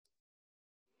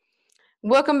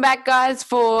Welcome back, guys,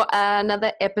 for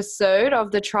another episode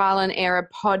of the Trial and Error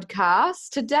podcast.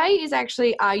 Today is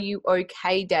actually Are You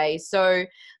OK Day. So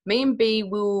me and B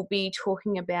will be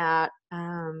talking about,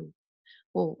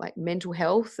 mental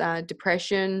health,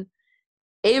 depression,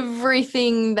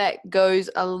 everything that goes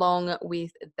along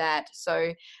with that.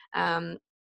 So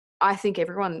I think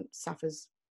everyone suffers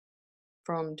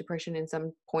from depression in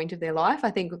some point of their life.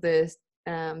 I think the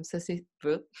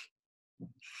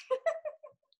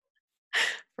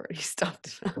already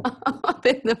stopped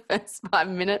in the first 5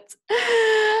 minutes.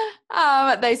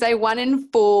 They say 1 in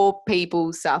 4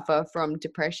 people suffer from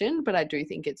depression, but I do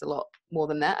think it's a lot more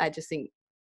than that. I just think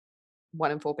 1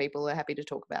 in 4 people are happy to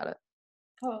talk about it.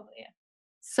 Oh, yeah.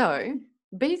 So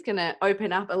Bee's going to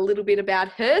open up a little bit about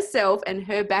herself and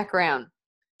her background.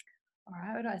 All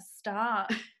right, where do I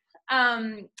start?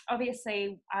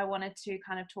 Obviously, I wanted to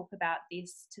kind of talk about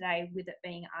this today with it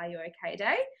being Are You OK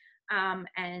Day?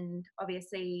 And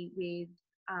obviously with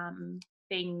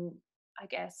being, I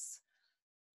guess,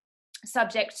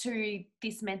 subject to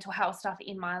this mental health stuff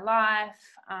in my life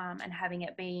and having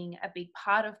it being a big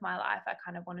part of my life, I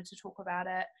kind of wanted to talk about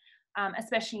it,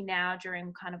 especially now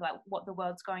during kind of like what the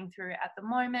world's going through at the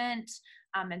moment.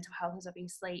 Mental health has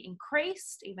obviously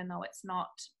increased, even though it's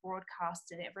not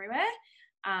broadcasted everywhere.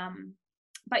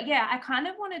 But yeah, I kind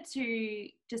of wanted to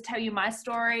just tell you my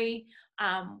story,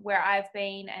 where I've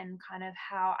been and kind of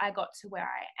how I got to where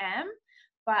I am.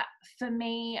 But for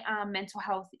me, mental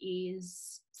health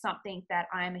is something that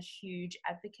I'm a huge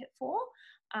advocate for.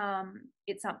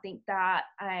 It's something that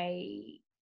I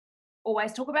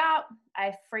always talk about,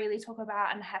 I freely talk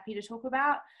about, and happy to talk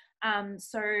about.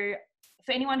 So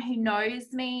for anyone who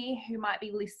knows me, who might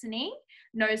be listening,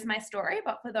 knows my story,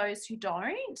 but for those who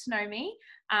don't know me,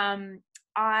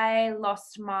 I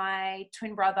lost my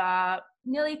twin brother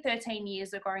nearly 13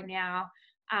 years ago now,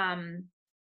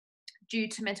 due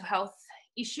to mental health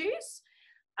issues.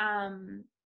 And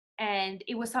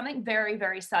it was something very,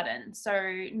 very sudden.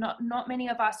 So not many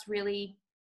of us really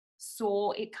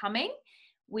saw it coming.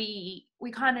 We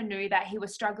kind of knew that he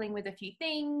was struggling with a few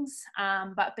things,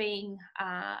 but being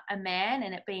a man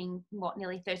and it being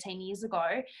nearly 13 years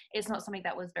ago, it's not something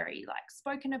that was very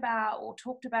spoken about or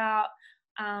talked about.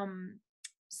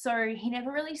 So he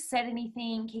never really said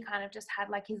anything. He kind of just had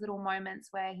his little moments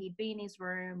where he'd be in his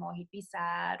room or he'd be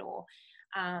sad, or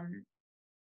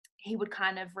he would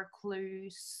kind of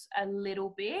recluse a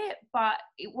little bit, but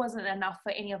it wasn't enough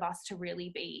for any of us to really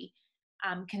be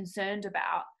concerned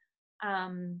about.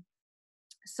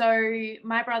 So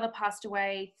my brother passed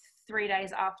away 3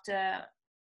 days after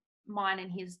mine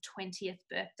and his 20th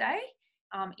birthday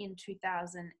in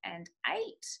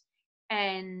 2008.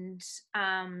 And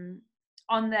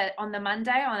on the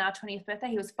Monday, on our 20th birthday,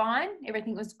 he was fine.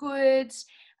 Everything was good.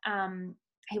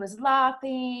 He was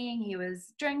laughing. He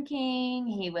was drinking.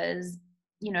 He was,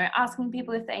 asking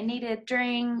people if they needed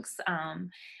drinks.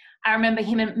 I remember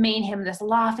me and him just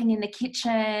laughing in the kitchen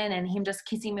and him just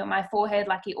kissing me on my forehead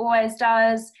like he always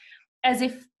does, as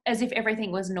if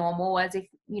everything was normal, as if,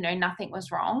 nothing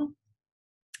was wrong.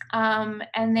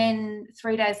 And then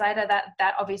 3 days later,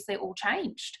 that obviously all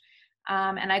changed.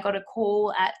 And I got a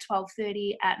call at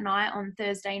 12:30 at night on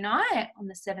Thursday night on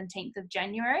the 17th of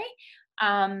January.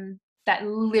 That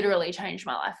literally changed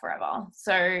my life forever.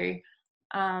 So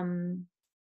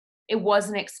it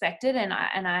wasn't expected, and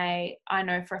I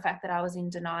know for a fact that I was in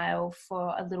denial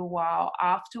for a little while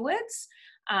afterwards,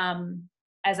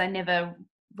 as I never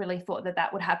really thought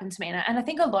that would happen to me. And I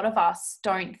think a lot of us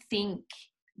don't think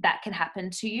that can happen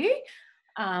to you,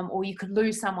 or you could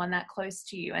lose someone that close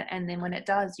to you, and then when it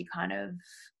does, you kind of,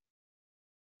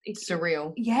 it's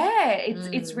surreal. Yeah,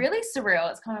 it's really surreal.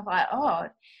 It's kind of like, oh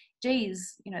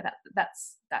geez,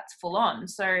 that's full on.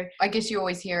 So I guess you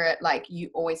always hear it, you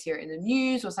always hear it in the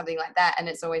news or something like that, and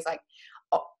it's always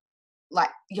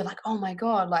you're like, oh my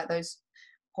God, those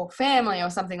poor family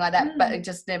or something like that. But it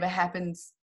just never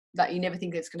happens. You never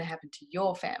think it's going to happen to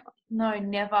your family. No,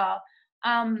 never.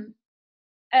 And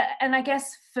I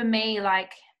guess for me,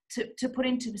 to put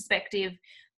into perspective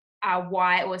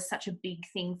why it was such a big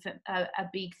thing a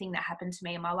big thing that happened to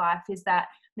me in my life, is that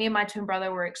me and my twin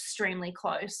brother were extremely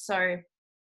close. So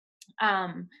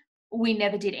we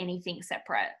never did anything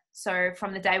separate. So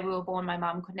from the day we were born, my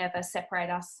mum could never separate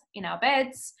us in our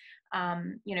beds.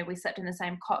 We slept in the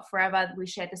same cot forever. We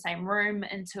shared the same room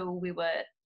until we were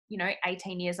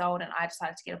 18 years old, and I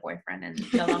decided to get a boyfriend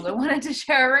and no longer wanted to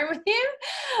share a room with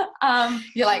him.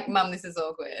 You're like, Mum, this is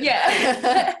awkward.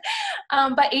 Yeah.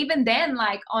 But even then,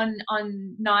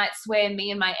 on nights where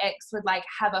me and my ex would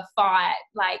have a fight,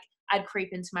 I'd creep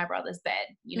into my brother's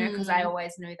bed, because I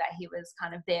always knew that he was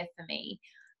kind of there for me.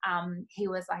 He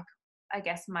was I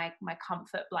guess, my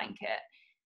comfort blanket.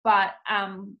 But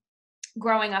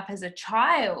growing up as a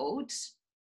child,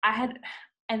 I had,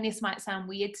 and this might sound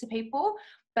weird to people,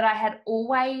 but I had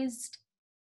always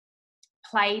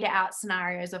played out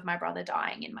scenarios of my brother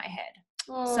dying in my head.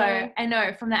 Aww. So I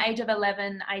know from the age of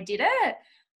 11, I did it.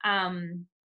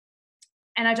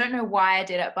 And I don't know why I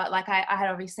did it, but like I had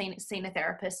obviously seen a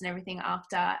therapist and everything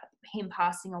after him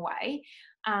passing away.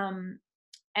 And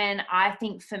I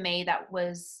think for me,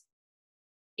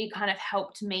 it kind of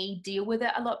helped me deal with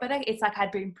it a lot better. It's like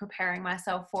I'd been preparing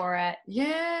myself for it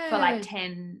for like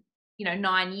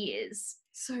 9 years.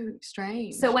 So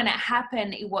strange. So when it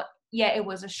happened, it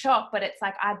was a shock, but it's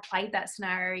like I'd played that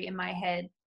scenario in my head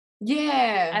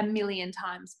a million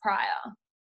times prior.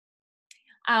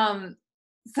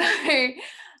 So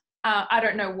I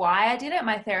don't know why I did it.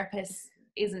 My therapist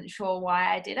isn't sure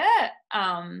why I did it.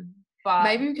 But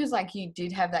maybe because like you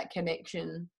did have that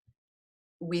connection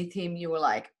with him, you were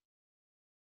like,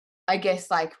 I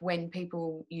guess like when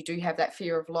you do have that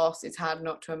fear of loss, it's hard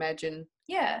not to imagine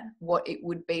what it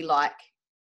would be like.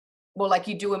 Well, like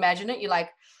you do imagine it. You're like,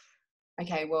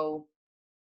 okay, well,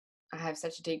 I have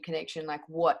such a deep connection. Like,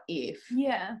 what if?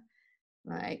 Yeah.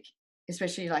 Like,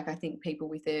 especially like I think people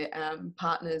with their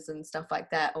partners and stuff like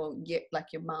that, or like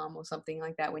your mum or something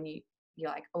like that, when you're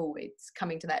like, oh, it's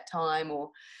coming to that time, or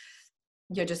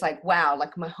you're just like, wow,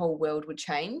 like my whole world would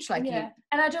change. Like, and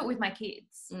I do it with my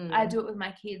kids. I do it with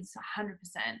my kids 100%.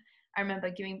 I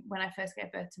remember when I first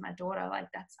gave birth to my daughter, like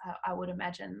I would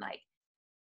imagine like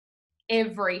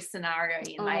every scenario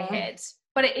in my head.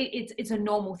 But it's a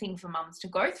normal thing for mums to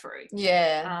go through.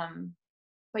 Yeah.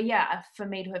 But yeah, for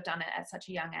me to have done it at such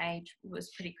a young age was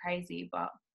pretty crazy. But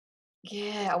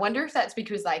yeah, I wonder if that's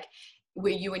because like were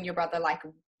you and your brother like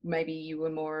maybe you were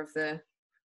more of the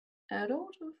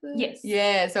adult of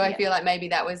the so I feel like maybe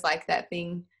that was like that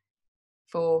thing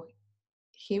for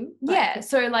him.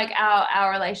 So like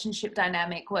our relationship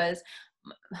dynamic was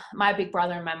my big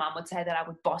brother and my mum would say that I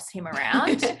would boss him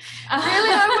around. Really?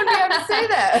 I wouldn't be able to say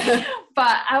that.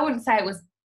 But I wouldn't say it was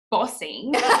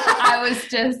bossing. I was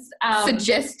just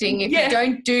suggesting if you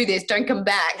don't do this, don't come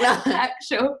back.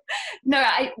 No,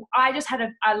 I just had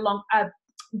a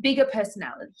bigger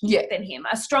personality than him,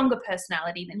 a stronger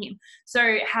personality than him.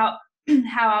 So how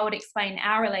I would explain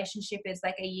our relationship is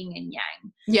like a yin and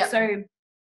yang. Yeah. So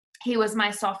he was my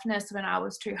softness when I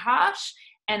was too harsh,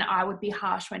 and I would be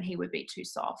harsh when he would be too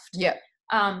soft. Yeah.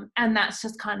 And that's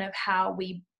just kind of how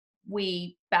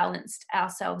we balanced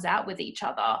ourselves out with each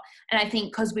other. And I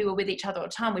think because we were with each other all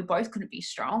the time, we both couldn't be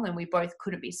strong and we both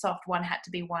couldn't be soft. One had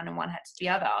to be one and one had to be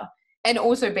the other. And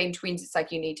also being twins, it's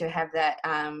like you need to have that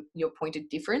your point of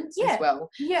difference as well.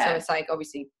 Yeah. So it's like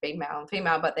obviously being male and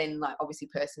female, but then like obviously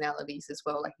personalities as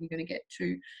well. Like you're going to get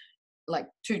two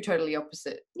totally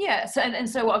opposite. Yeah. So and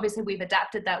so obviously we've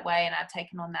adapted that way, and I've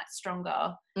taken on that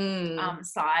stronger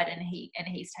side, and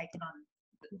he's taken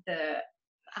on the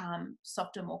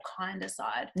softer, more kinder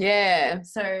side. Yeah.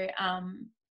 So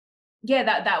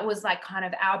that was like kind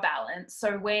of our balance.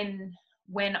 So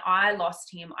when I lost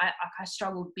him, I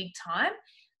struggled big time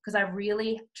because I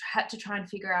really had to try and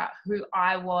figure out who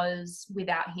I was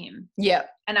without him. Yeah.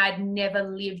 And I'd never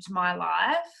lived my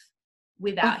life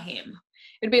without him.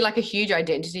 It'd be like a huge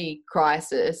identity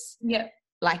crisis. Yeah.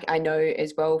 Like I know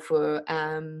as well for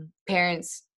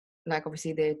parents, like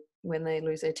obviously when they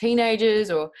lose their teenagers,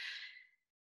 or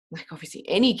like obviously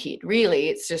any kid really,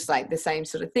 it's just like the same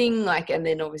sort of thing. Like, and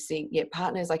then obviously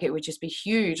partners, like it would just be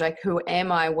huge. Like, who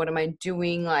am I? What am I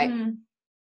doing? Like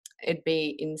it'd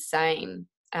be insane.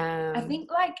 I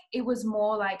think like it was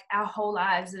more like our whole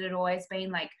lives it had always been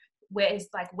like where's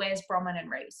Bromwich and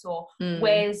Reese, or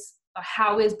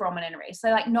how is Bromwich and Reese? So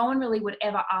like no one really would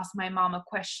ever ask my mum a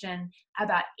question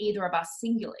about either of us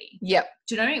singularly. Yep.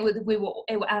 Do you know what I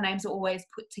mean? Our names are always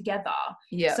put together.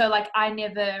 Yeah. So like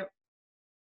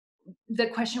the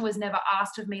question was never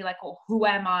asked of me like, oh, who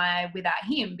am I without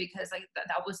him? Because like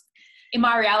that was, in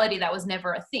my reality, that was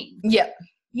never a thing. Yep.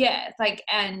 Yeah. Like,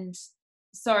 and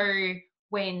so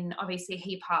when obviously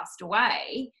he passed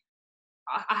away,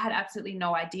 I had absolutely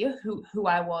no idea who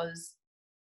I was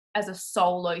as a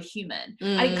solo human.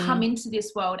 I didn't come into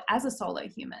this world as a solo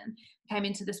human. I came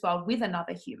into this world with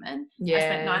another human. Yeah. I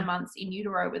spent 9 months in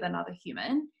utero with another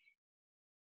human.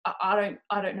 I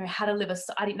don't know how to live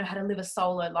I didn't know how to live a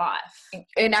solo life.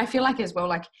 And I feel like as well,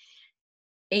 like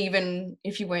even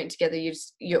if you weren't together,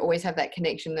 you always have that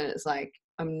connection that it's like,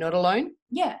 I'm not alone.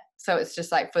 Yeah. So it's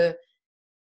just like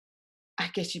I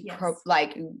guess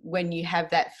like when you have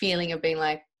that feeling of being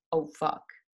like, oh fuck.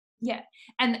 Yeah.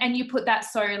 And you put that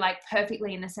so like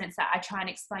perfectly in the sense that I try and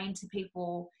explain to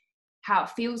people how it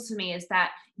feels to me is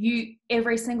that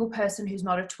every single person who's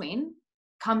not a twin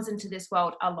comes into this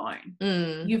world alone.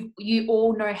 You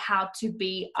all know how to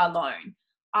be alone.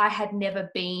 I had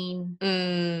never been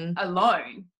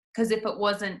alone, because if it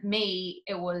wasn't me,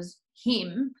 it was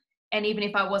him. And even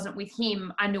if I wasn't with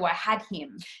him, I knew I had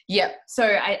him. Yeah. So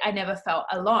I never felt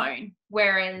alone.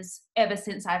 Whereas ever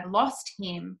since I've lost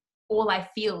him, all I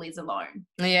feel is alone.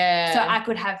 Yeah. So I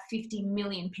could have 50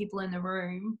 million people in the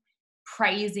room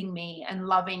praising me and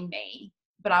loving me,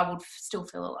 but I would still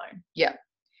feel alone. Yeah.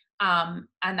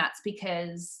 And that's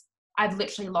because I've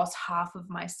literally lost half of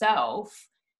myself.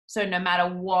 So no matter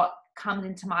what comes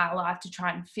into my life to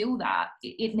try and fill that,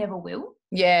 it never will.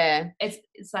 Yeah. It's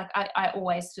like I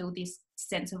always feel this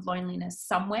sense of loneliness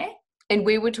somewhere. And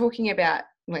we were talking about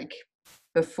like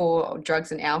before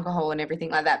drugs and alcohol and everything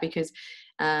like that, because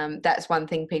that's one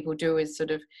thing people do is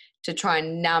sort of to try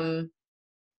and numb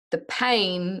the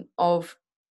pain of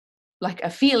like a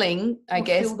feeling, I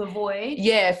guess. Fill the void.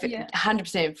 Yeah,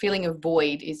 100%. Feeling of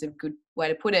void is a good way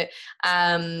to put it.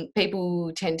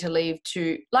 People tend to leave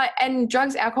to like, and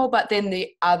drugs, alcohol, but then the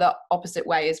other opposite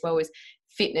way as well is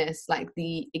fitness, like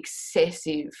the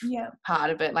excessive part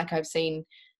of it. Like I've seen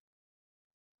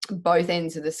both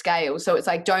ends of the scale. So it's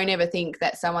like, don't ever think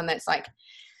that someone that's like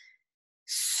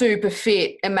super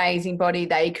fit, amazing body,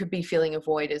 they could be feeling a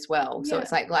void as well. So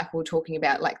it's like we're talking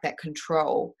about like that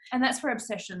control, and that's where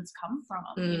obsessions come from.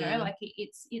 You know, like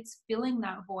it's filling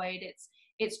that void.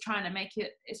 It's trying to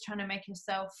make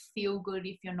yourself feel good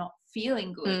if you're not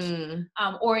feeling good.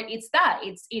 Or it's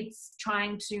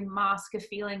trying to mask a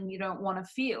feeling you don't want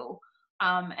to feel.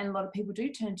 And a lot of people do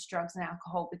turn to drugs and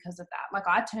alcohol because of that. Like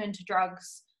I turned to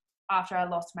drugs after I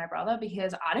lost my brother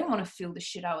because I didn't want to feel the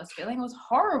shit I was feeling. It was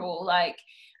horrible. Like,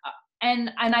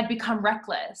 and I'd become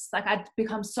reckless. Like I'd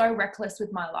become so reckless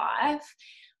with my life.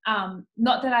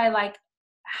 Not that I like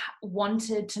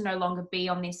wanted to no longer be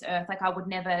on this earth. Like I would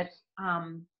never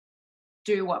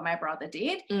do what my brother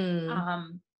did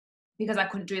because I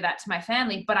couldn't do that to my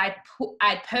family. But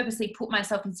I'd purposely put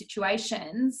myself in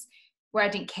situations where I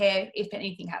didn't care if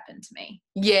anything happened to me.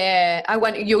 Yeah,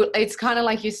 it's kind of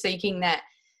like you're seeking that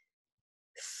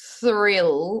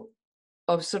thrill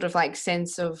of sort of like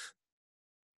sense of,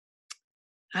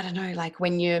 I don't know, like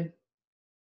when you're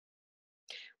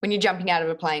jumping out of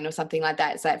a plane or something like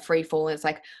that, it's that free fall. And it's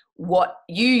like what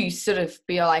you sort of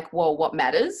feel like, well, what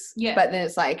matters? Yeah. But then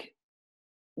it's like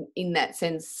in that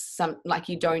sense, some like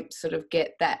you don't sort of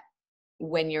get that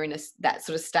when you're in that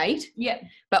sort of state. Yeah.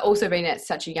 But also being at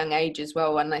such a young age as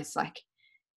well, unless like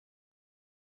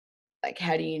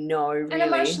how do you know really? And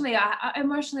emotionally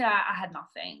I had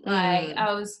nothing. Like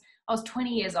I was 20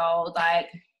 years old. Like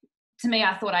to me,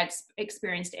 I thought I'd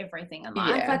experienced everything in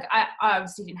life. Like I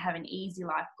obviously didn't have an easy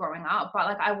life growing up, but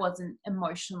like I wasn't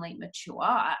emotionally mature.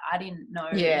 I didn't know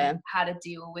how to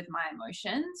deal with my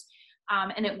emotions.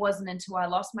 And it wasn't until I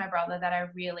lost my brother that I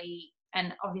really,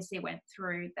 and obviously went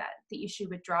through the issue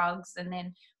with drugs. And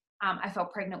then I fell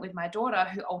pregnant with my daughter,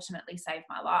 who ultimately saved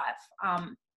my life.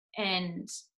 And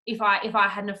if I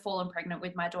hadn't have fallen pregnant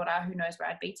with my daughter, who knows where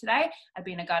I'd be today? I'd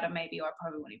be in a gutter maybe, or I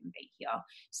probably wouldn't even be here.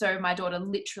 So my daughter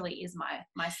literally is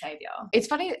my savior. It's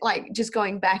funny, like just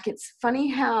going back, it's funny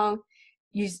how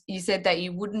you said that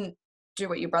you wouldn't do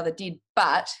what your brother did,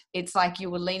 but it's like you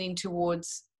were leaning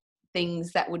towards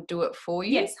things that would do it for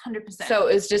you. Yes, 100%. So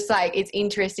it's just like, it's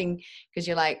interesting because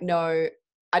you're like, no,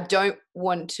 I don't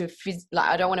want to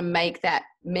I don't want to make that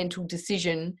mental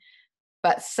decision,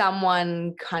 but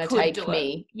someone kind of take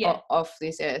me off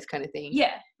this earth kind of thing.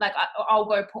 Yeah. Like I'll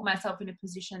go put myself in a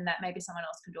position that maybe someone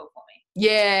else can do it for me.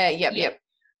 Yeah. Yep.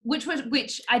 Which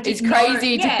I didn't It's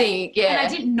crazy to think. Yeah. And I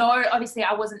didn't know, obviously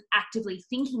I wasn't actively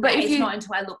thinking that. It's not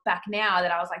until I look back now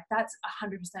that I was like, that's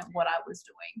 100% what I was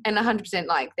doing. And 100%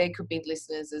 like there could be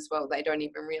listeners as well. They don't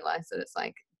even realize that it's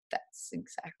like, that's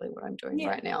exactly what I'm doing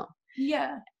right now.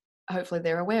 Yeah. Hopefully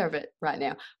they're aware of it right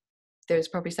now. There's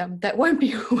probably some that won't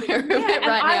be aware of it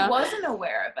right now. I wasn't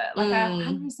aware of it. Like I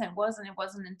 100% wasn't. It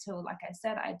wasn't until, like I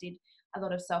said, I did a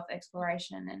lot of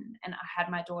self-exploration and I had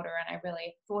my daughter and I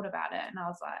really thought about it and I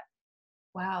was like,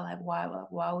 wow, like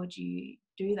why would you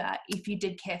do that if you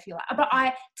did care for your life? But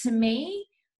to me,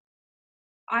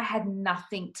 I had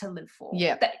nothing to live for.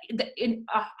 Yeah.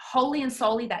 Wholly and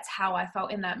solely, that's how I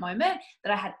felt in that moment,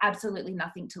 that I had absolutely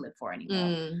nothing to live for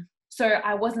anymore. So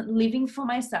I wasn't living for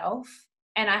myself.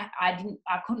 And I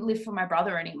couldn't live for my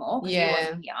brother anymore because he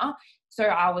wasn't here. So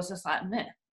I was just like, meh,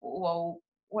 well,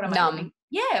 what am I living?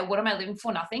 Yeah, what am I living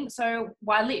for? Nothing. So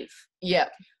why live? Yeah.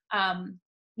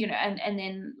 You know, and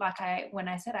then like when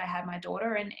I said I had my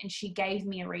daughter and she gave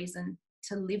me a reason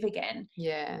to live again.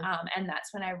 Yeah. And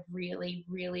that's when I really,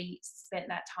 really spent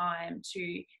that time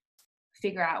to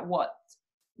figure out what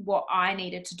I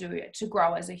needed to do to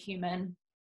grow as a human,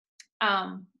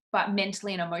 but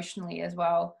mentally and emotionally as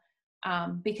well.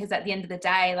 Because at the end of the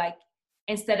day, like,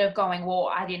 instead of going,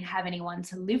 well, I didn't have anyone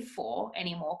to live for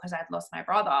anymore because I'd lost my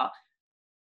brother.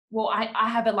 Well, I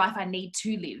have a life I need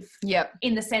to live. Yep.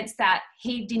 In the sense that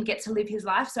he didn't get to live his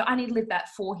life, so I need to live that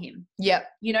for him. Yep.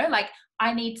 You know, like,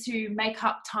 I need to make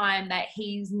up time that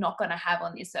he's not going to have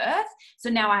on this earth. So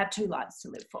now I have 2 lives to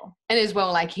live for. And as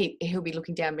well, like, he'll be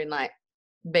looking down being like,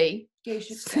 B, get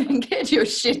your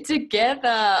shit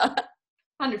together.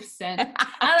 100%.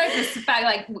 I know for a fact,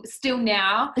 like, still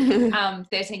now,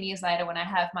 13 years later, when I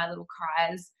have my little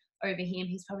cries over him,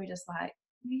 he's probably just like,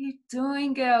 what are you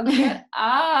doing, girl? Get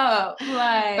up.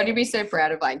 Like, but you'd be so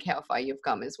proud of, like, how far you've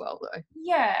come as well, though.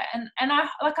 Yeah. And I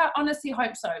honestly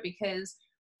hope so, because,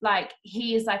 like,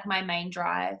 he is like my main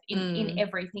drive in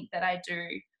everything that I do.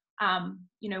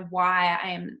 You know, why I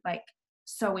am, like,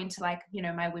 so into, like, you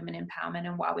know, my women empowerment,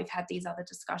 and why we've had these other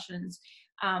discussions,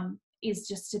 is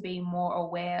just to be more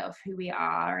aware of who we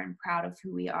are and proud of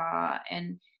who we are,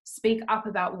 and speak up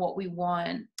about what we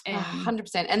want. And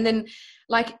 100%. And then,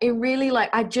 like, it really, like,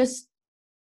 I just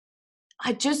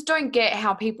don't get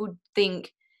how people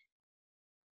think,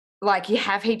 like, you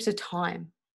have heaps of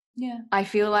time. Yeah. I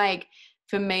feel like,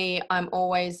 for me, I'm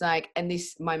always like, and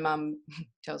this, my mum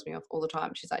tells me off all the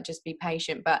time, she's like, just be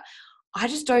patient. But I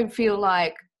just don't feel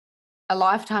like a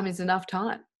lifetime is enough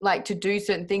time, like, to do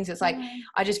certain things. It's like,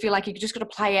 I just feel like you just got to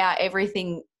play out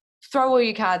everything, throw all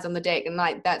your cards on the deck. And,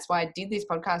 like, that's why I did this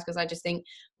podcast, because I just think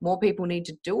more people need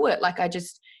to do it. Like,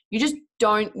 you just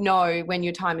don't know when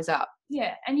your time is up.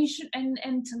 Yeah. And you should, and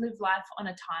to live life on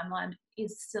a timeline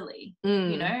is silly,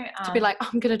 you know, to be like, oh,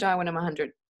 I'm going to die when I'm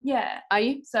 100. Yeah. Are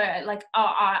you? So, like,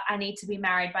 oh, I need to be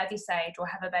married by this age, or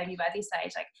have a baby by this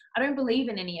age. Like, I don't believe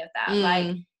in any of that.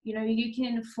 Like, you know, you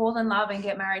can fall in love and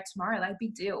get married tomorrow. Like,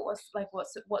 big deal.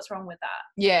 What's wrong with that?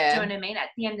 Yeah. Do you know what I mean? At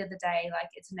the end of the day, like,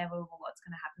 it's inevitable what's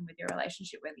going to happen with your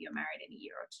relationship, whether you're married in a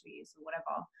year or 2 years or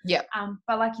whatever. Yeah.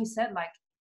 But like you said, like,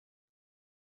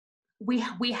 we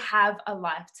have a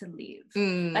life to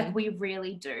live. Like, we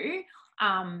really do.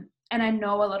 And I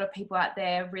know a lot of people out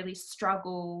there really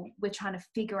struggle with trying to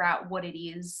figure out what it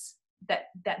is that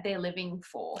they're living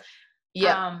for.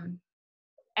 Yeah.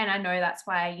 And I know that's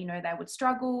why, you know, they would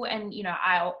struggle. And, you know,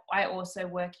 I also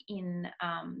work in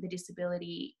the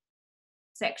disability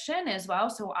section as well.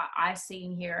 So I see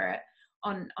and hear it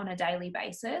on a daily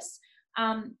basis.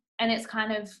 And it's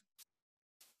kind of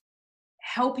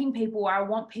helping people, or I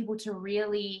want people to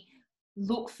really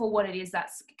look for what it is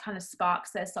that's kind of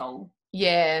sparks their soul.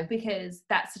 Yeah. Because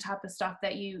that's the type of stuff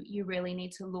that you really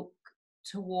need to look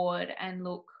toward, and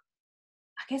look,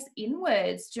 I guess,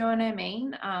 inwards. Do you know what I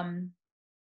mean?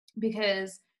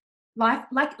 Because life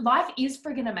is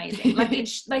friggin' amazing. Like,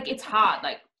 it's hard.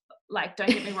 Like, don't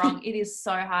get me wrong, it is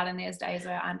so hard, and there's days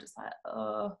where I'm just like,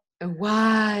 oh,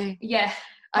 why? Yeah.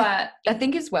 But I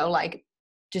think as well, like,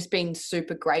 just being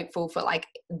super grateful for, like,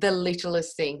 the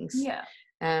littlest things. Yeah.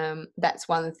 That's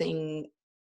one thing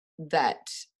that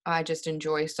I just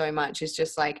enjoy so much, is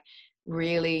just, like,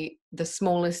 really the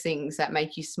smallest things that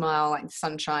make you smile, like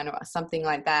sunshine or something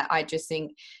like that. I just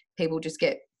think people just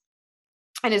get,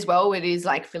 and as well, it is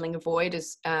like filling a void,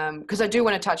 as because I do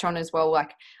want to touch on as well,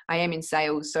 like, I am in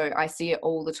sales, so I see it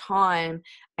all the time,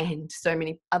 and so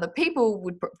many other people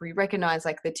would probably recognize,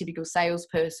 like, the typical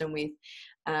salesperson with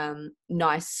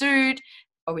nice suit,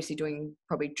 obviously doing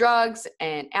probably drugs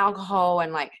and alcohol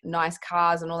and, like, nice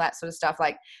cars and all that sort of stuff,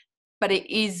 like, but it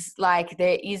is like,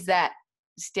 there is that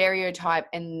stereotype,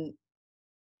 and,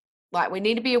 like, we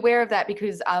need to be aware of that,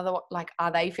 because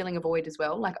are they feeling a void as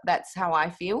well? Like, that's how I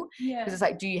feel. Yeah. Because it's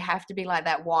like, do you have to be like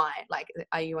that? Why? Like,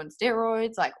 are you on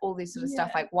steroids? Like, all this sort of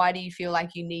stuff. Like, why do you feel like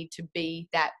you need to be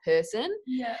that person?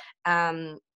 Yeah.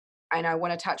 And I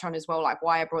want to touch on as well, like,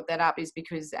 why I brought that up is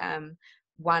because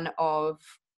one of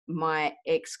my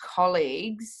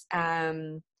ex-colleagues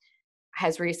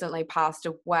has recently passed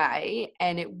away,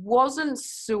 and it wasn't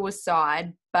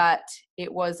suicide, but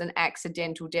it was an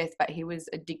accidental death. But he was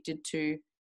addicted to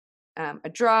a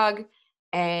drug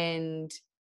and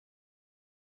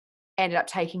ended up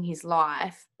taking his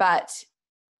life. But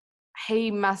he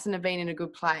mustn't have been in a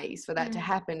good place for that to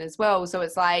happen as well. So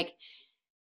it's like,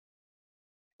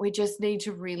 we just need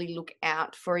to really look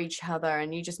out for each other,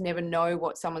 and you just never know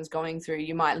what someone's going through.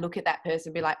 You might look at that person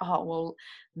and be like, oh, well,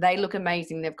 they look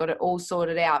amazing, they've got it all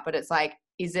sorted out, but it's like,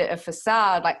 is it a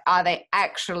facade? Like, are they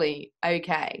actually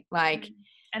okay? Like,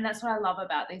 and that's what I love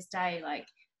about this day. Like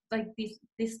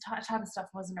this type of stuff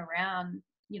wasn't around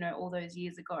all those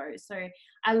years ago. So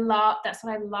that's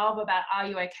what I love about Are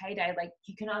You Okay Day. Like,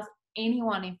 you can ask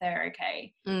anyone if they're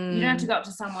okay. You don't have to go up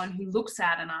to someone who looks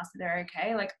sad and ask if they're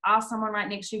okay. Like, ask someone right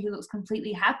next to you who looks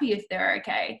completely happy if they're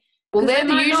okay. Well, they're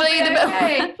usually the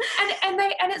okay.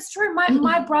 and it's true.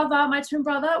 My brother, my twin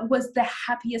brother, was the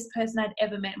happiest person I'd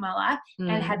ever met in my life,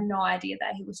 and had no idea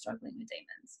that he was struggling with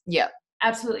demons. Yeah,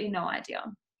 absolutely no idea.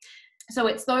 So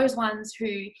it's those ones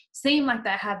who seem like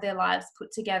they have their lives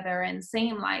put together and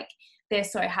seem like they're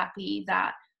so happy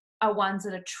that are ones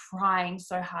that are trying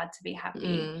so hard to be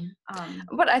happy.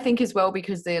 But I think as well,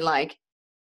 because they're like,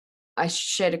 I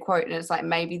shared a quote and it's like,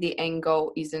 maybe the end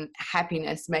goal isn't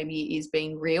happiness, maybe it is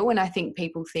being real. And I think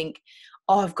people think,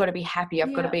 oh, I've got to be happy,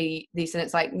 I've got to be this. And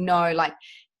it's like, no, like,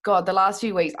 God, the last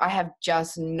few weeks I have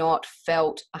just not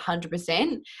felt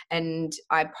 100%. And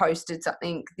I posted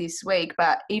something this week,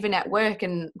 but even at work,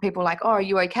 and people are like, oh, are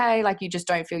you okay? Like, you just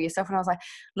don't feel yourself. And I was like,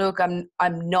 look, I'm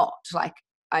not. Like,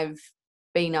 I've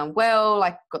been unwell,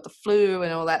 like got the flu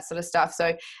and all that sort of stuff.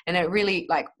 So, and it really,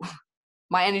 like,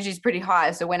 my energy is pretty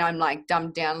high. So when I'm like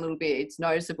dumbed down a little bit, it's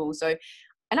noticeable. So,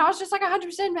 and I was just like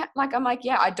 100%, like, I'm like,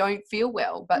 yeah, I don't feel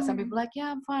well. But some people are like,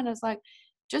 yeah, I'm fine. I was like,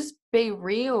 just be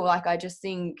real. Like, I just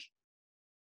think,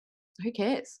 who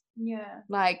cares? Yeah.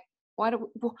 Like, where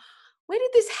did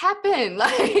this happen?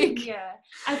 Like, yeah,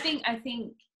 I think,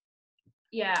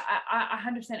 yeah, I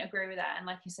 100% agree with that. And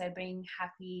like you said, being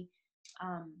happy,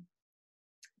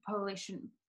 probably shouldn't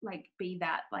like be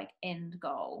that like end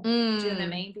goal. Do you know what I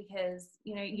mean? Because,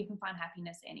 you can find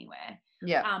happiness anywhere.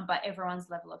 Yeah. But everyone's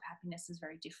level of happiness is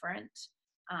very different.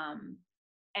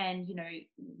 And,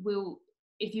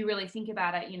 if you really think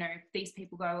about it, these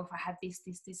people go, if I have this,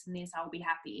 and this, I'll be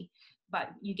happy. But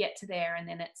you get to there and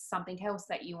then it's something else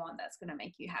that you want that's going to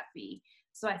make you happy.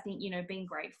 So I think, being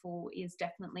grateful is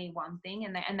definitely one thing.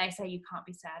 And they say you can't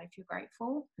be sad if you're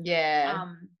grateful. Yeah.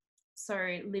 So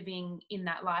living in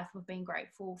that life of being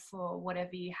grateful for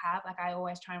whatever you have. Like, I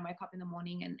always try and wake up in the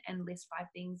morning and list 5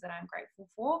 things that I'm grateful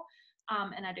for.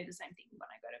 And I do the same thing when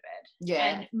I go to bed.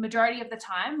 Yeah. And majority of the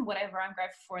time, whatever I'm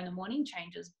grateful for in the morning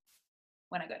changes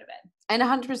when I go to bed. And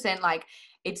 100%, like,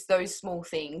 it's those small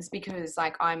things, because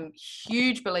like, I'm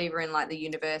huge believer in like the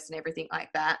universe and everything like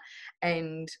that.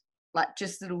 And like,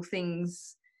 just little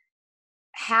things,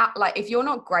 how, like, if you're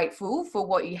not grateful for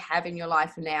what you have in your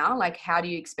life now, like, how do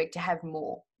you expect to have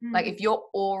more? Like, if you're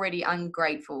already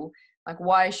ungrateful, like,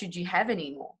 why should you have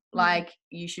any more? Like,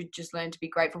 you should just learn to be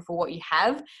grateful for what you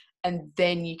have, and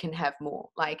then you can have more.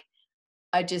 Like,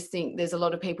 I just think there's a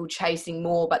lot of people chasing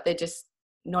more, but they're just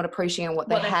not appreciating what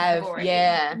they have.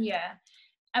 Yeah.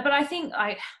 But I think,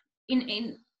 like,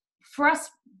 in for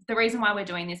us, the reason why we're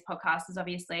doing this podcast is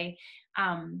obviously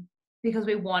because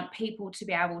we want people to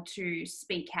be able to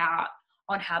speak out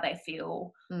on how they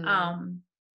feel. And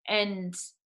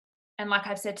like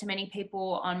I've said to many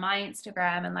people on my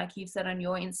Instagram, and like you've said on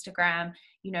your Instagram,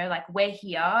 like, we're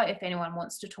here if anyone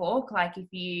wants to talk. Like, if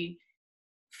you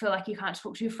feel like you can't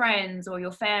talk to your friends or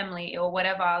your family or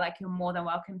whatever, like, you're more than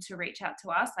welcome to reach out to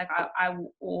us. Like, I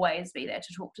will always be there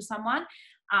to talk to someone.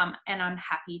 And I'm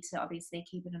happy to obviously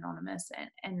keep it anonymous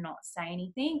and not say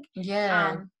anything.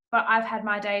 Yeah. But I've had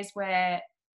my days where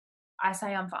I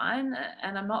say I'm fine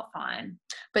and I'm not fine.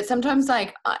 But sometimes,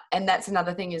 like, and that's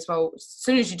another thing as well, as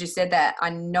soon as you just said that,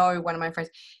 I know one of my friends,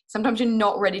 sometimes you're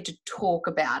not ready to talk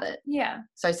about it. Yeah.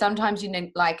 So sometimes you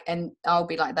need, like, and I'll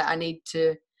be like that,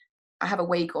 I have a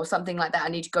week or something like that, I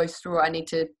need to go through it, I need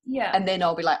to, and then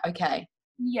I'll be like, okay.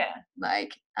 Yeah.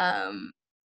 Like,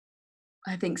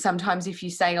 I think sometimes if you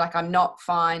say, like, I'm not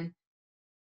fine,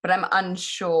 but I'm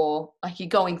unsure, like, you're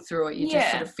going through it, you're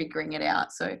just sort of figuring it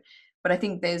out. So, but I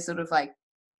think there's sort of like,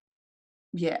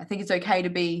 I think it's okay to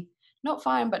be not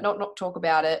fine, but not talk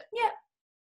about it. Yeah.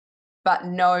 But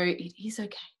no, it is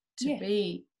okay to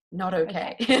be not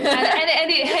okay. and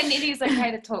it is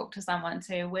okay to talk to someone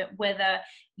too, whether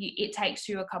it takes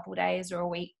you a couple of days or a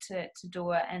week to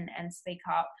do it and speak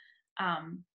up.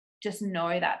 Just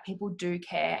know that people do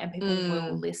care and people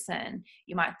will listen.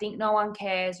 You might think no one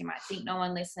cares. You might think no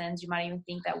one listens. You might even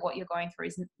think that what you're going through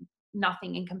is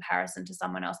nothing in comparison to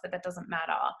someone else, but that doesn't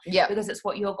matter. Yeah. Because it's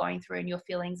what you're going through and your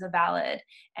feelings are valid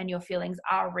and your feelings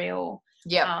are real.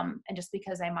 Yeah. And just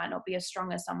because they might not be as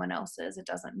strong as someone else's, it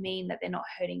doesn't mean that they're not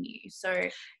hurting you. So,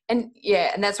 and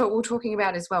that's what we're talking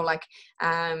about as well. Like,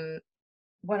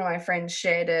 one of my friends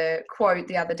shared a quote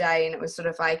the other day, and it was sort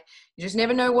of like, you just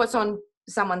never know what's on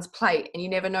someone's plate, and you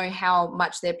never know how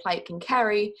much their plate can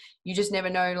carry. You just never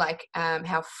know, like,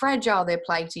 how fragile their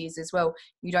plate is as well.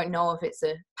 You don't know if it's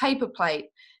a paper plate.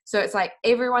 So it's like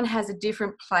everyone has a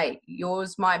different plate.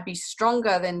 Yours might be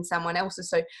stronger than someone else's.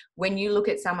 So when you look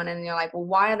at someone and you're like, well,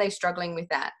 why are they struggling with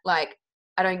that? Like,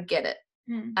 I don't get it.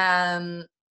 And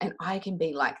I can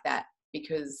be like that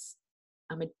because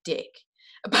I'm a dick.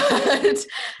 But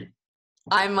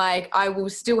I'm like, I will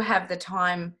still have the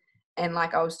time, and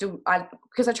like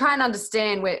because I try and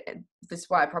understand where, this is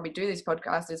why I probably do this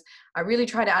podcast, is I really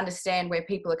try to understand where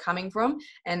people are coming from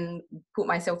and put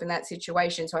myself in that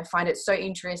situation. So I find it so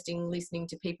interesting listening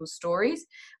to people's stories.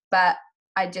 But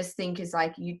I just think is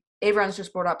like, everyone's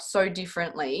just brought up so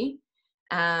differently.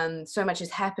 So much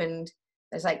has happened.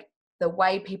 There's like the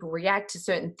way people react to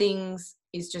certain things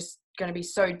is just going to be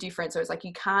so different. So it's like,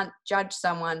 you can't judge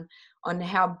someone on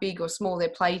how big or small their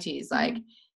plate is. Like,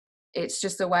 it's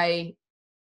just the way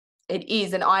it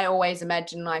is. And I always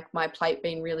imagine like my plate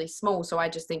being really small. So I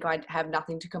just think I'd have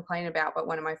nothing to complain about. But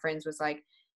one of my friends was like,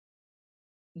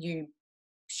 you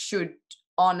should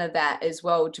honor that as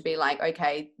well, to be like,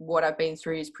 okay, what I've been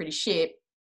through is pretty shit.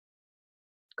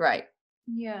 Great.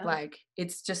 Yeah. Like,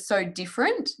 it's just so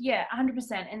different. Yeah,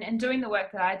 100%. And doing the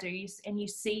work that I do, you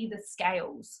see the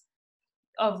scales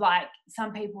of like,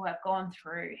 some people have gone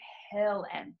through hell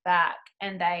and back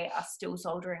and they are still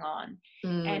soldiering on.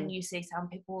 And you see some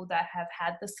people that have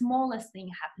had the smallest thing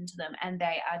happen to them and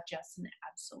they are just an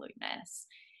absolute mess.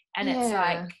 And it's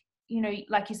like, you know,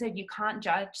 like you said, you can't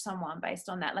judge someone based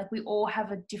on that. Like, we all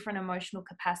have a different emotional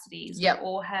capacities. We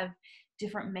all have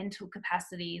different mental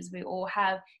capacities. We all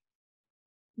have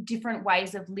different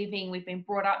ways of living. We've been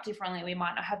brought up differently. We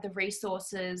might not have the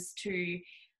resources to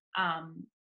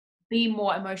be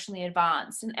more emotionally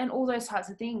advanced and all those types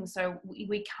of things. So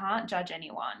we can't judge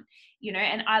anyone, you know.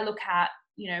 And I look at,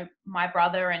 you know, my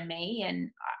brother and me, and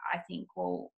I think,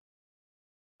 well,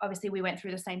 obviously we went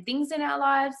through the same things in our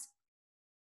lives,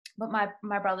 but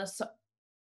my brother's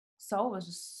soul was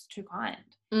just too kind.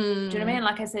 Do you know what I mean?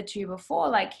 Like I said to you before,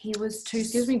 like, he was too...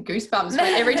 It gives me goosebumps,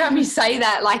 but every time you say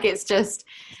that, like, it's just...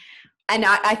 And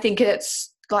I think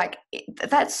it's like,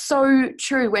 that's so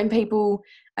true. When people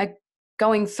are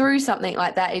going through something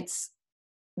like that, it's,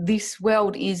 this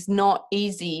world is not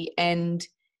easy, and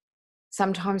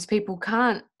sometimes people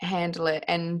can't handle it.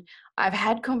 And I've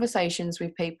had conversations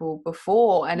with people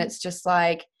before, and it's just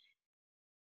like,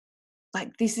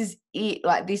 this is it.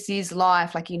 Like, this is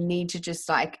life. Like, you need to just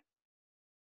like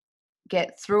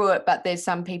get through it. But there's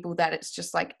some people that it's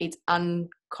just like, it's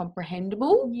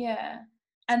uncomprehendable. Yeah.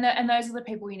 And those are the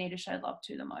people you need to show love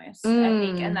to the most, I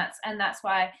think. And that's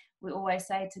why we always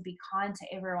say to be kind to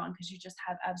everyone, because you just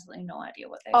have absolutely no idea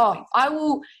what they're going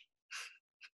through.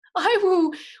 I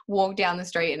will walk down the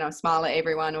street and I'll smile at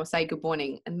everyone or say good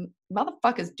morning, and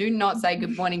motherfuckers do not say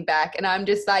good morning back. And I'm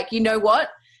just like, you know what?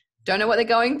 Don't know what they're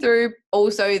going through.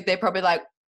 Also, they're probably like,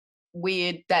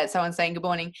 weird that someone's saying good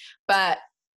morning. But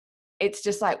it's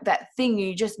just like that thing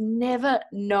you just never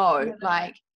know.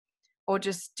 Like, or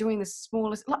just doing the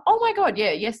smallest, like, oh my God,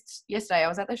 yeah, yesterday I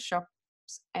was at the shops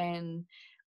and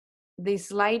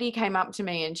this lady came up to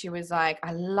me and she was like,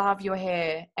 I love your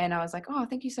hair. And I was like, oh,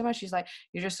 thank you so much. She's like,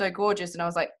 you're just so gorgeous. And I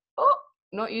was like, oh,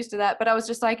 not used to that. But I was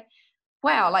just like,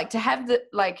 wow, like, to have the,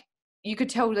 like, you could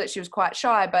tell that she was quite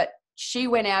shy, but she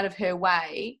went out of her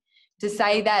way to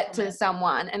say that to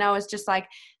someone. And I was just like,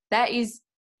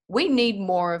 we need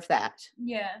more of that.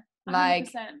 Yeah. 100%. Like,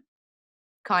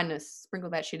 kindness, sprinkle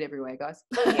that shit everywhere, guys.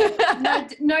 Yeah.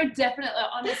 No, definitely.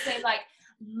 Honestly,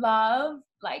 love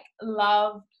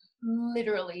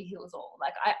literally heals all.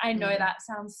 Like, I know that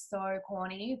sounds so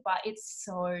corny, but it's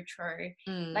so true.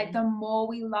 Like, the more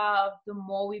we love, the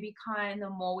more we be kind, the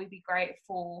more we be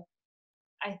grateful,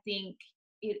 I think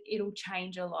it'll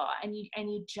change a lot. And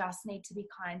you just need to be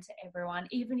kind to everyone,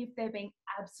 even if they're being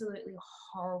absolutely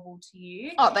horrible to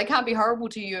you. Oh, they can't be horrible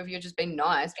to you if you're just being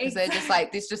nice, because they're just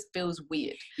like, this just feels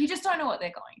weird. You just don't know what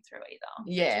they're going through either.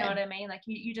 Yeah. Do you know what I mean? Like,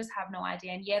 you just have no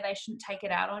idea. And yeah, they shouldn't take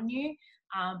it out on you,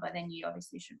 but then you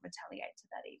obviously shouldn't retaliate to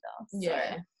that either.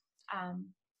 Yeah. So,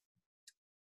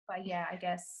 but yeah, I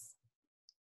guess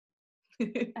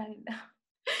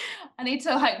I need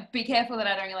to like be careful that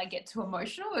I don't like get too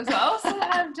emotional as well. So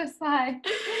I'm just like,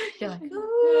 you're like,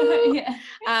 ooh. Yeah.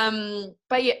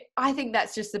 But yeah, I think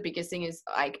that's just the biggest thing is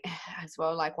like, as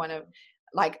well, like, one of,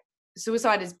 like,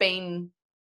 suicide has been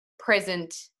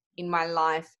present in my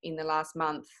life in the last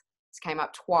month. It's came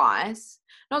up twice,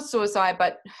 not suicide,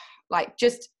 but like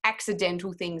just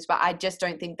accidental things, but I just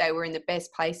don't think they were in the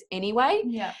best place anyway.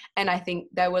 Yeah. And I think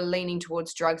they were leaning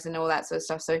towards drugs and all that sort of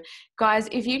stuff. So guys,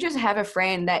 if you just have a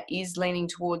friend that is leaning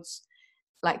towards,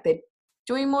 like, they're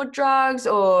doing more drugs,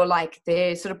 or like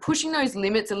they're sort of pushing those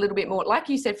limits a little bit more. Like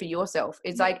you said, for yourself,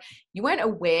 it's like you weren't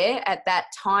aware at that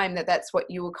time that that's what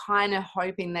you were kind of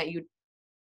hoping that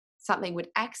something would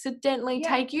accidentally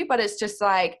take you, but it's just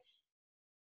like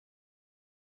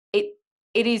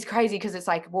it is crazy because it's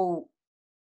like, well,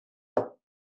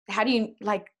 how do you,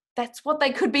 like, that's what they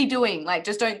could be doing. Like,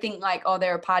 just don't think like, oh,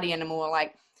 they're a party animal, or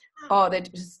like, oh, they're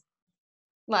just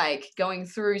like going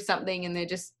through something and they're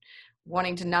just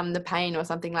wanting to numb the pain or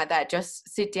something like that. Just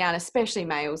sit down, especially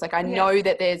males. Like, I know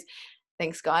that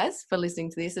thanks guys for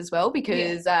listening to this as well,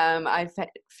 because I've had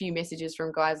a few messages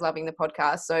from guys loving the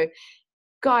podcast. So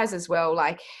guys as well,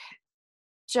 like,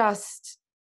 just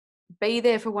be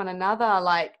there for one another.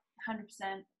 Like,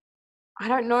 100%. I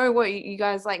don't know what you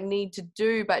guys like need to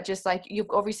do, but just like, you've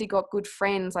obviously got good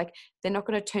friends. Like, they're not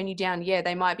going to turn you down. Yeah,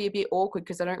 they might be a bit awkward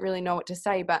because they don't really know what to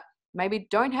say, but maybe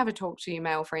don't have a talk to your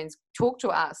male friends. Talk to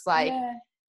us. Like,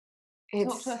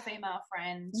 talk to a female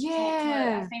friend. Yeah. Talk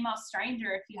to a female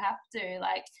stranger if you have to.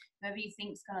 Like, whoever you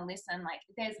think's going to listen. Like,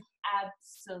 there's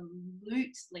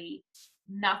absolutely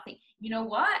nothing. You know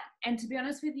what? And to be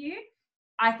honest with you,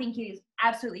 I think it is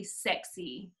absolutely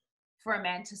sexy for a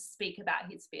man to speak about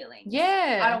his feelings.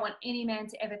 Yeah. I don't want any man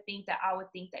to ever think that I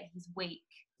would think that he's weak.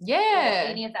 Yeah. Or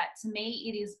any of that. To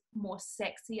me, it is more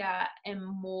sexier and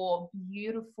more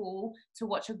beautiful to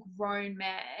watch a grown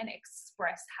man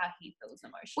express how he feels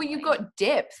emotionally. Well, you've got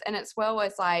depth, and it's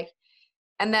like,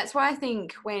 and that's why I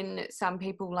think when some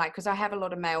people, like, because I have a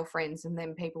lot of male friends, and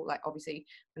then people, like, obviously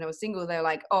when I was single, they're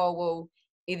like, oh, well,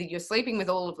 either you're sleeping with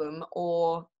all of them,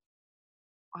 or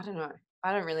I don't know.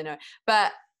 I don't really know.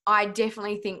 But I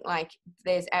definitely think like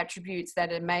there's attributes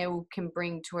that a male can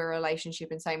bring to a relationship,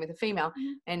 and same with a female.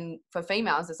 Mm-hmm. And for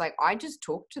females, it's like, I just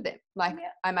talk to them. Like,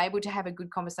 I'm able to have a good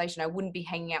conversation. I wouldn't be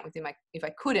hanging out with them if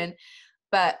I couldn't.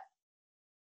 But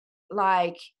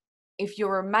like, if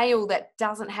you're a male that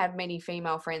doesn't have many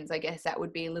female friends, I guess that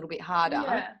would be a little bit harder.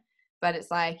 Yeah. But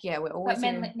it's like, we're always.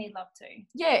 But men need love too.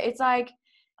 Yeah, it's like,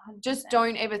 100%. Just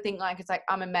don't ever think like it's like,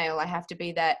 I'm a male, I have to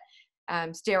be that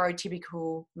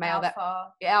stereotypical male,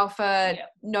 alpha,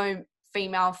 no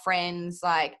female friends,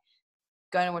 like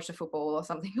going to watch the football or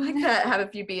something like that, have a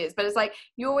few beers. But it's like,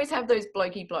 you always have those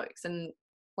blokey blokes, and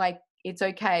like, it's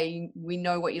okay, we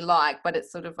know what you like, but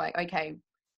it's sort of like, okay,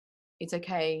 it's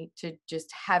okay to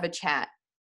just have a chat,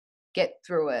 get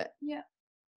through it.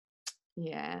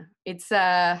 It's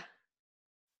I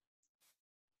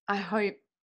hope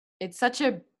it's such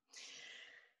a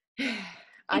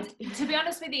to be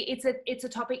honest with you, it's a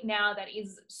topic now that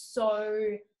is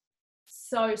so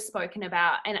spoken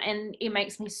about, and it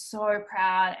makes me so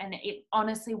proud, and it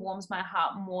honestly warms my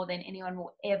heart more than anyone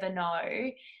will ever know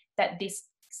that this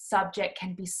subject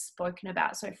can be spoken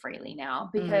about so freely now,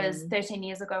 because 13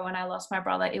 years ago when I lost my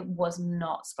brother, it was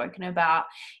not spoken about.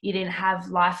 You didn't have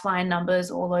lifeline numbers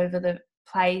all over the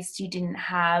place. You didn't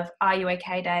have Are You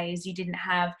Okay days. You didn't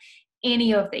have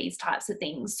any of these types of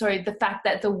things. So the fact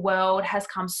that the world has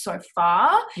come so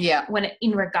far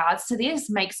in regards to this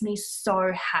makes me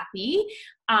so happy.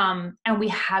 And we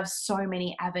have so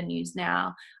many avenues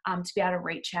now to be able to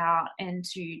reach out and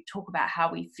to talk about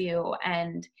how we feel,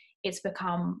 and it's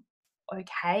become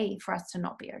okay for us to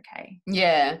not be okay.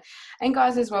 Yeah. And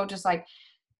guys as well, just like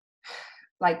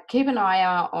keep an eye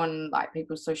out on like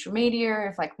people's social media,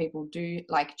 if like people do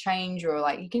like change, or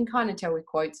like you can kind of tell with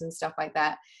quotes and stuff like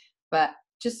that. But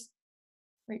just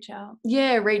reach out.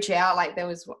 Yeah, reach out. Like, there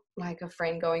was like a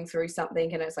friend going through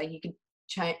something, and it's like you could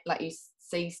change, like you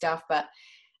see stuff, but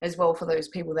as well for those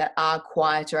people that are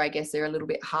quieter, I guess they're a little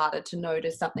bit harder to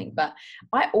notice something. But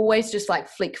I always just like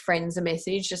flick friends a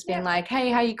message, just being like, hey,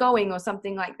 how you going, or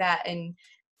something like that. And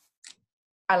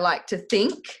I like to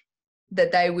think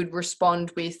that they would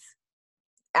respond with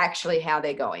actually how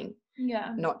they're going.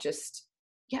 Yeah. Not just,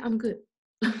 I'm good.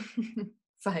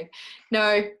 It's like,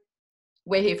 no,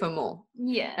 we're here for more.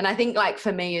 Yeah. And I think like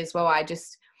for me as well, I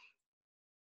just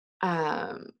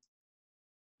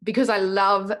because I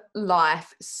love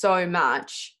life so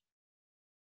much,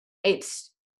 it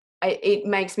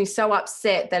makes me so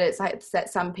upset that it's that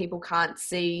some people can't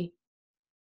see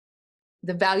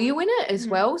the value in it as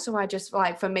well. So I just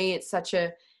like, for me, it's such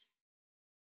a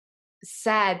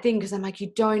sad thing, because I'm like,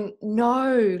 you don't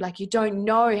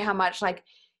know how much like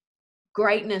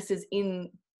greatness is in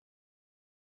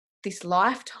this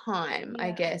lifetime,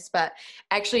 I guess. But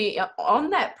actually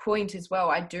on that point as well,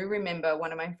 I do remember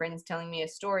one of my friends telling me a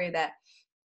story that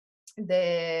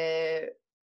there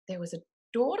was a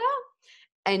daughter,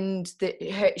 and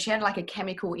she had like a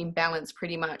chemical imbalance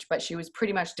pretty much, but she was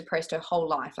pretty much depressed her whole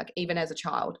life, like even as a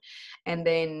child. And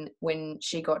then when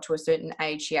she got to a certain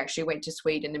age, she actually went to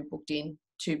Sweden and booked in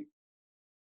to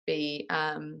be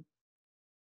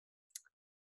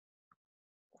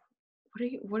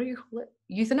what do you call it?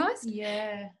 Euthanized?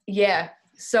 Yeah.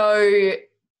 So,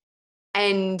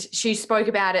 and she spoke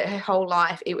about it her whole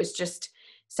life. It was just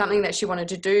something that she wanted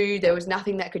to do. There was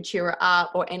nothing that could cheer her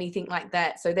up or anything like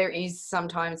that. So there is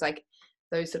sometimes like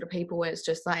those sort of people where it's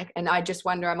just like, and I just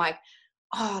wonder, I'm like,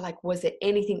 oh, like, was there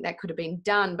anything that could have been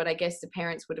done? But I guess the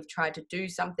parents would have tried to do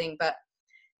something, but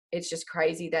it's just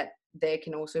crazy that there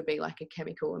can also be like a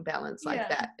chemical imbalance like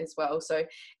that as well. So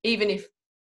even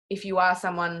if you are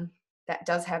someone that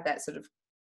does have that sort of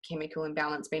chemical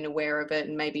imbalance, being aware of it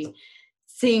and maybe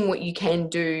seeing what you can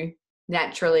do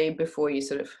naturally before you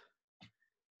sort of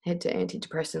head to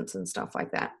antidepressants and stuff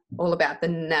like that. All about the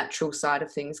natural side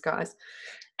of things, guys.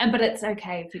 But it's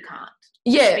okay if you can't.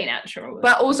 Yeah. Just be natural.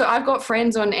 But also I've got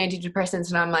friends on antidepressants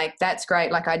and I'm like, that's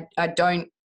great. Like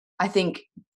I think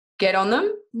get on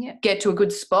them, get to a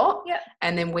good spot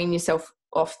and then wean yourself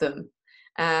off them.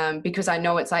 Because I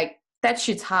know it's like, that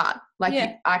shit's hard.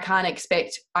 Like I can't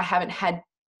expect, I haven't had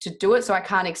to do it. So I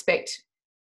can't expect,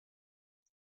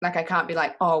 like, I can't be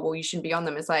like, oh, well, you shouldn't be on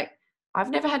them. It's like, I've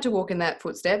never had to walk in that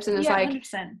footsteps. And it's like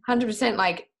 100%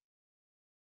 like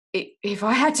if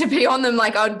I had to be on them,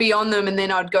 like I'd be on them and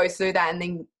then I'd go through that and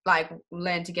then like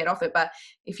learn to get off it. But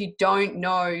if you don't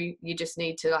know, you just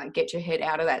need to like get your head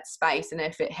out of that space. And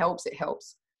if it helps, it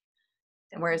helps.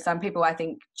 Definitely. Whereas some people I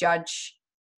think judge,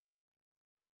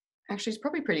 actually it's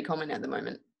probably pretty common at the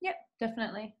moment. Yep,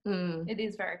 definitely. It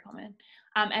is very common.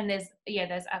 And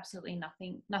there's absolutely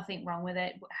nothing wrong with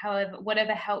it. However,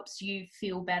 whatever helps you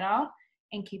feel better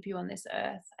and keep you on this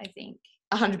earth, I think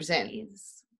 100%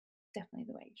 is definitely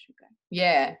the way you should go.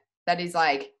 Yeah, that is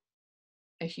like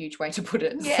a huge way to put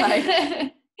it. Yeah.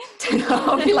 So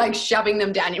I'll be like shoving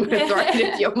them down your throat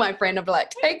if you're my friend. I'll be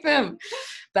like, take them.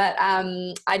 But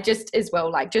I just as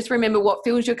well, like, just remember what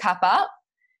fills your cup up,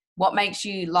 what makes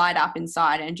you light up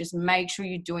inside, and just make sure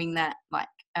you're doing that like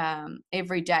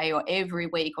every day or every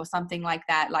week or something like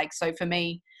that. Like, so for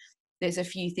me, there's a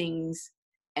few things,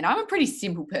 and I'm a pretty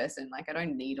simple person. Like, I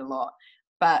don't need a lot,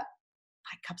 but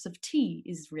like cups of tea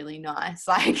is really nice.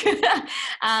 Like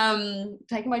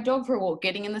taking my dog for a walk,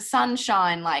 getting in the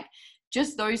sunshine, like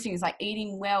just those things, like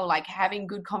eating well, like having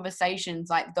good conversations,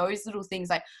 like those little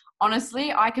things. Like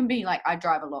honestly, I can be like, I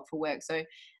drive a lot for work. So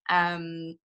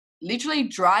literally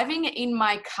driving in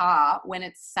my car when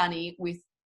it's sunny with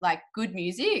like good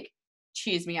music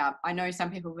cheers me up. I know some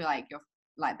people will be like, you're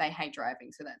like, they hate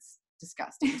driving, so that's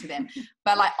disgusting to them.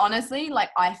 But like honestly,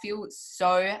 like I feel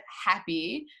so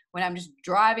happy when I'm just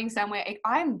driving somewhere.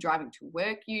 I'm driving to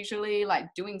work usually, like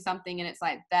doing something, and it's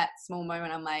like that small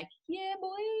moment I'm like, yeah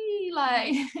boy,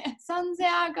 like sun's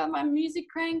out, got my music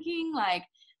cranking, like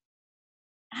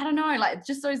I don't know, like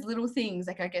just those little things.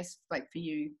 Like I guess like for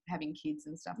you having kids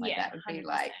and stuff like that would be 100%.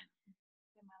 Like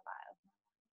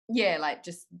like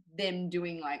just them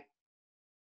doing like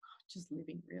just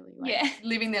living really, like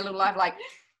living their little life, like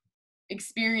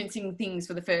experiencing things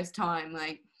for the first time,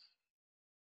 like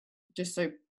just so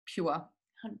pure.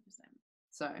 100%.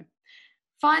 So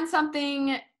find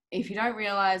something, if you don't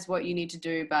realize what you need to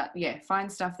do, but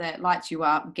find stuff that lights you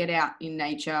up, get out in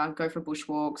nature, go for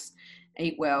bushwalks,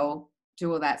 eat well,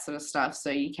 do all that sort of stuff so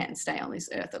you can stay on this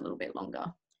earth a little bit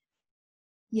longer.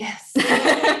 Yes.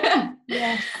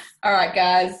 Yes. All right,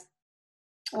 guys,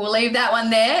 we'll leave that one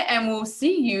there and we'll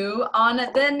see you on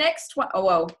the next one. Oh,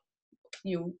 well,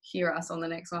 you'll hear us on the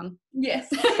next one. Yes.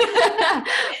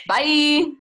 Bye.